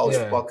as a college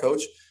football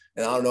coach.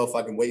 And I don't know if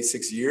I can wait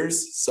 6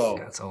 years. So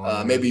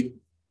maybe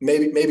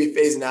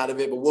phasing out of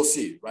it, but we'll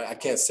see, right? I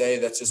can't say.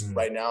 That's just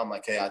right now. I'm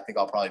like, hey, I think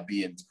I'll probably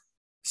be in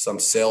some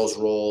sales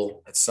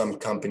role at some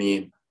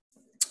company,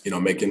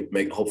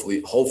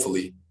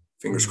 hopefully,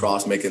 fingers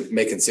crossed,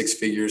 making six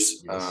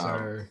figures,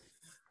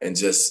 and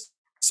just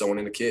sewing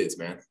into kids,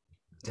 man.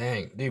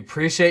 Dang, dude,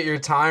 appreciate your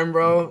time,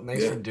 bro.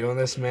 Thanks for doing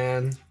this,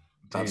 man. Dude,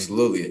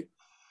 absolutely.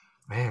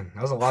 Man,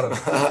 that was a lot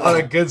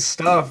of good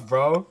stuff,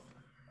 bro.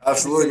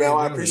 Absolutely, man. Well,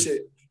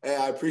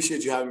 I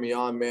appreciate you having me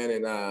on, man.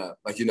 And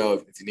if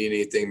you need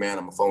anything, man,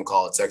 I'm a phone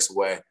call, a text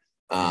away.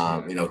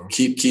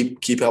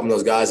 Keep helping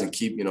those guys and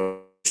keep,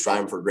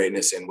 striving for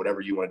greatness and whatever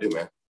you want to do,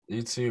 man.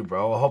 You too,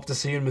 bro. I hope to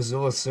see you in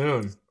Missoula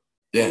soon.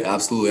 Yeah,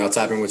 absolutely. I'll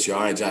tap in with you.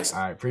 All right, Jackson.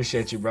 All right,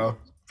 appreciate you, bro.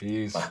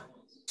 Peace. Bye.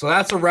 So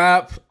that's a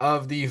wrap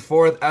of the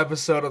 4th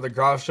episode of the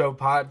Groff Show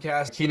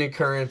podcast. Keenan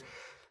Curran,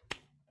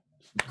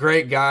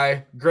 great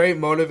guy, great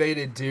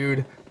motivated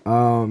dude.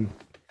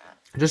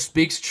 Just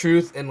speaks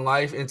truth and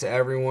life into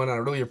everyone. I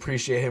really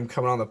appreciate him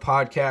coming on the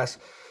podcast.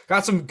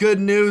 Got some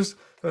good news,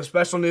 some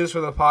special news for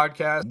the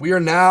podcast. We are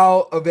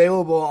now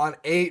available on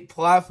 8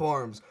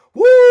 platforms.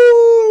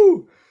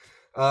 Woo!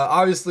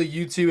 Obviously,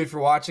 YouTube, if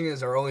you're watching,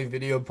 is our only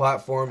video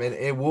platform, and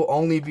it will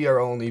only be our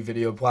only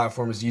video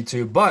platform is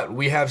YouTube. But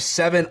we have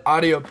 7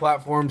 audio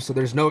platforms, so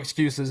there's no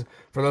excuses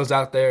for those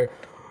out there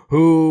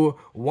who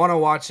want to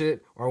watch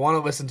it or want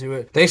to listen to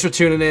it. Thanks for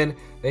tuning in.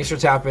 Thanks for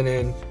tapping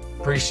in.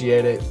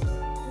 Appreciate it.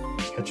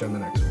 Catch you on the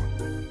next one.